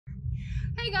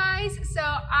Hey guys,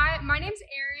 my name's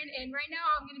Erin, and right now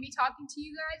I'm going to be talking to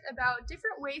you guys about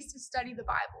different ways to study the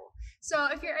Bible. So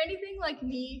if you're anything like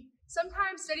me,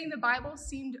 sometimes studying the Bible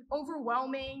seemed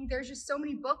overwhelming. There's just so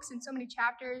many books and so many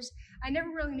chapters. I never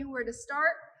really knew where to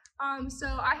start. So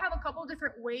I have a couple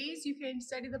different ways you can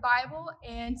study the Bible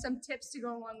and some tips to go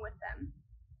along with them.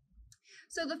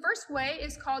 So the first way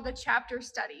is called the chapter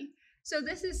study. So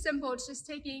this is simple. It's just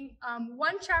taking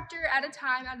one chapter at a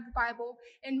time out of the Bible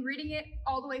and reading it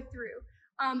all the way through.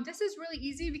 This is really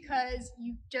easy because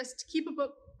you just keep a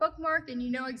bookmark and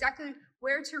you know exactly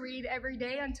where to read every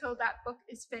day until that book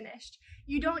is finished.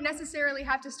 You don't necessarily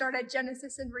have to start at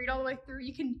Genesis and read all the way through.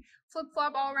 You can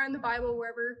flip-flop all around the Bible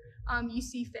wherever you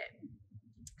see fit.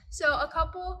 So a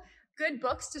couple good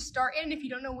books to start in if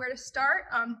you don't know where to start.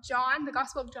 The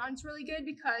Gospel of John is really good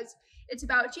because it's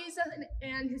about Jesus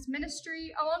and his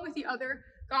ministry along with the other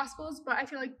Gospels, but I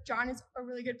feel like John is a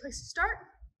really good place to start.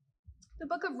 The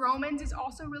book of Romans is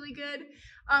also really good.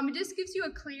 It just gives you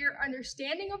a clear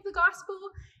understanding of the gospel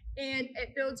and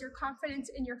it builds your confidence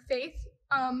in your faith.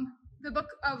 The book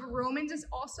of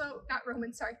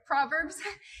Proverbs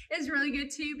is really good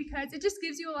too because it just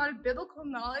gives you a lot of biblical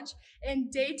knowledge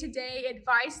and day-to-day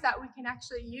advice that we can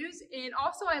actually use. And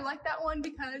also I like that one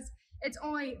because it's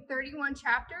only 31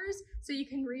 chapters, so you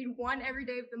can read one every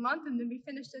day of the month and then be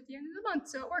finished at the end of the month,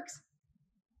 so it works.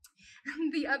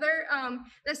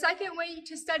 The second way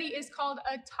to study is called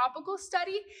a topical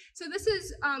study. So this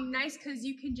is nice because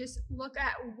you can just look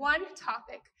at one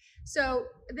topic. So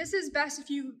this is best if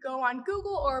you go on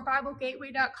Google or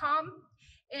BibleGateway.com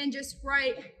and just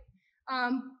write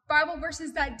Bible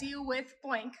verses that deal with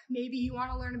blank. Maybe you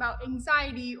want to learn about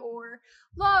anxiety or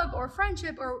love or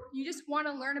friendship, or you just want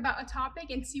to learn about a topic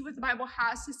and see what the Bible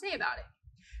has to say about it.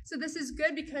 So this is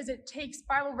good because it takes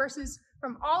Bible verses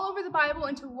from all over the Bible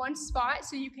into one spot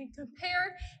so you can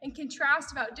compare and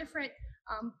contrast about different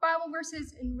Bible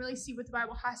verses and really see what the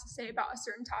Bible has to say about a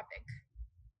certain topic.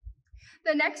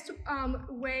 The next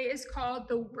way is called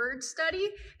the word study.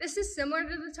 This is similar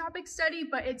to the topic study,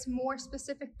 but it's more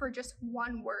specific for just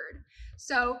one word.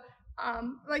 So,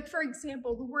 like for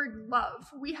example, the word love.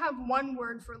 We have one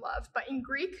word for love, but in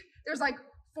Greek, there's like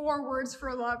 4 words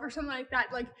for love or something like that.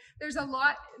 Like there's a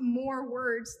lot more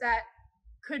words that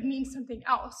could mean something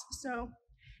else. So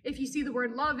if you see the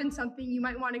word love in something, you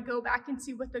might want to go back and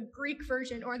see what the Greek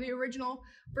version or the original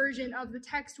version of the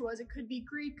text was. It could be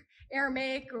Greek,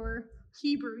 Aramaic, or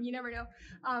Hebrew, you never know,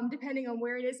 depending on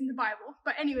where it is in the Bible.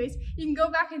 But anyways, you can go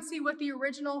back and see what the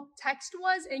original text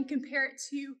was and compare it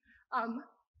to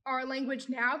our language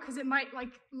now, because it might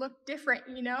like look different,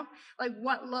 you know, like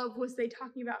what love was they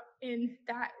talking about in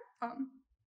that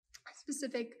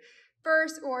specific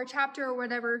verse or chapter or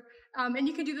whatever. And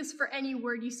you can do this for any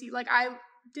word you see. Like I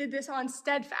did this on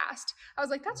steadfast. I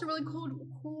was like, that's a really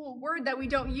cool word that we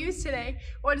don't use today.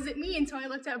 What does it mean? So I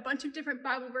looked at a bunch of different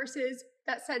Bible verses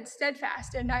that said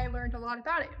steadfast, and I learned a lot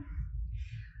about it.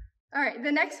 All right,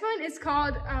 the next one is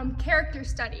called character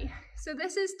study. So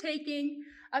this is taking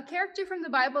a character from the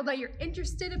Bible that you're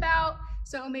interested about.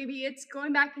 So maybe it's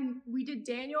going back, and we did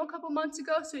Daniel a couple months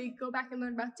ago, so you go back and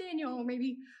learn about Daniel, or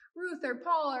maybe Ruth or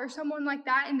Paul or someone like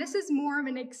that. And this is more of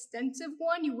an extensive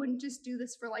one. You wouldn't just do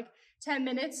this for like 10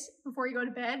 minutes before you go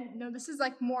to bed. No, this is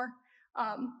like more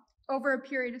over a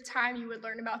period of time you would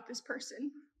learn about this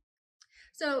person.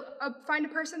 So find a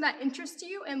person that interests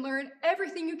you and learn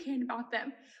everything you can about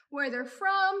them, where they're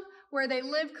from, where they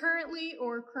live currently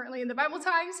or currently in the Bible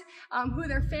times, who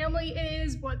their family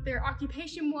is, what their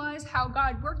occupation was, how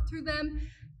God worked through them,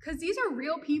 because these are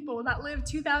real people that lived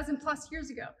 2,000 plus years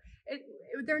ago.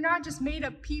 They're not just made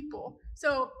up people.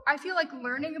 So I feel like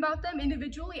learning about them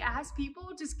individually as people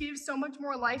just gives so much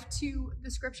more life to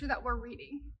the scripture that we're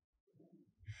reading.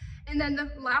 And then the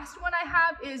last one I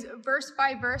have is verse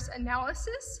by verse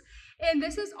analysis. And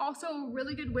this is also a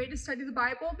really good way to study the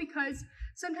Bible because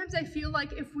sometimes I feel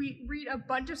like if we read a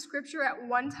bunch of scripture at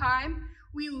one time,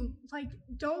 we like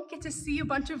don't get to see a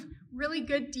bunch of really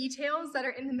good details that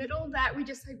are in the middle that we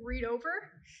just like read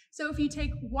over. So if you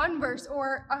take one verse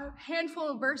or a handful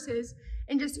of verses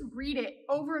and just read it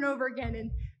over and over again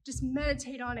and just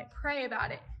meditate on it, pray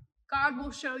about it, God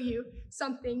will show you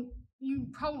something you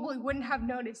probably wouldn't have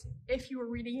noticed if you were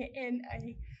reading it in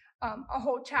a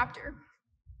whole chapter.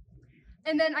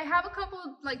 And then I have a couple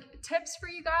like tips for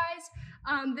you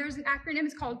guys. There's an acronym,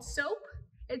 it's called SOAP.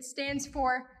 It stands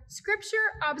for Scripture,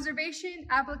 Observation,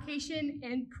 Application,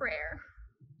 and Prayer.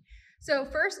 So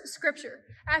first, Scripture.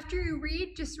 After you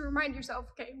read, just remind yourself,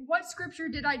 okay, what Scripture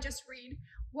did I just read?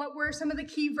 What were some of the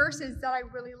key verses that I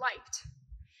really liked?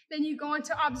 Then you go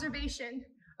into observation.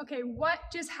 Okay, what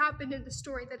just happened in the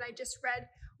story that I just read?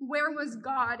 where was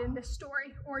God in this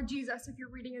story, or Jesus if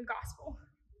you're reading a gospel.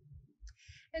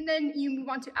 And then you move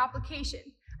on to application.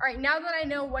 All right, now that I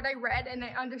know what I read and I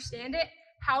understand it,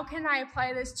 how can I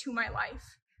apply this to my life?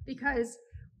 Because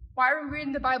why are we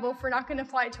reading the Bible if we're not going to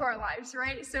apply it to our lives,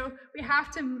 right? So we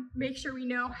have to make sure we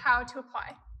know how to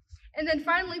apply. And then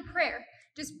finally, prayer.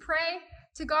 Just pray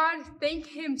to God, thank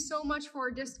him so much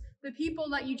for just the people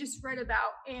that you just read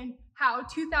about and how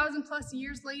 2,000 plus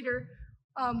years later,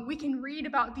 we can read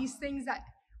about these things that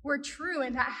were true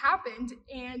and that happened,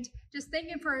 and just thank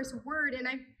him for his word. And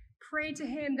I pray to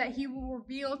him that he will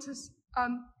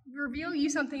reveal you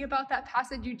something about that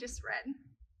passage you just read.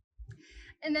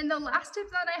 And then the last tip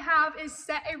that I have is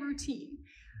set a routine.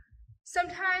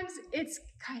 Sometimes it's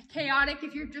chaotic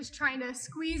if you're just trying to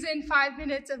squeeze in 5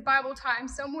 minutes of Bible time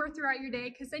somewhere throughout your day,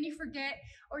 because then you forget,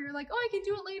 or you're like, oh, I can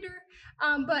do it later.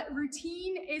 But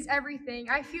routine is everything.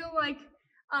 I feel like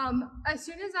as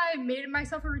soon as I made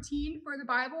myself a routine for the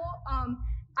Bible,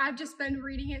 I've just been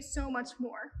reading it so much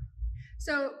more.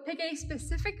 So pick a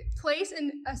specific place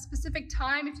and a specific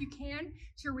time, if you can,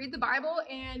 to read the Bible,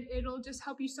 and it'll just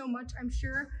help you so much, I'm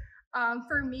sure.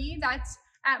 For me, that's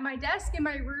at my desk in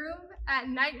my room at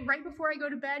night, right before I go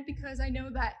to bed, because I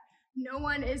know that no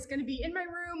one is going to be in my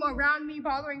room around me,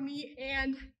 bothering me.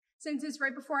 And since it's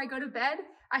right before I go to bed,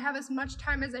 I have as much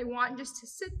time as I want just to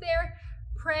sit there,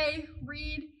 pray,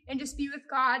 read, and just be with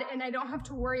God. And I don't have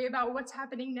to worry about what's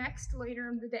happening next later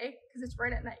in the day, because it's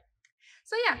right at night.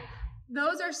 So yeah,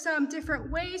 those are some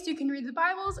different ways you can read the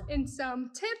Bibles and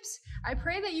some tips. I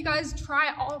pray that you guys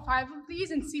try all 5 of these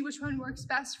and see which one works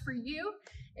best for you.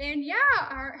 And yeah,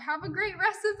 have a great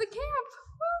rest of the camp.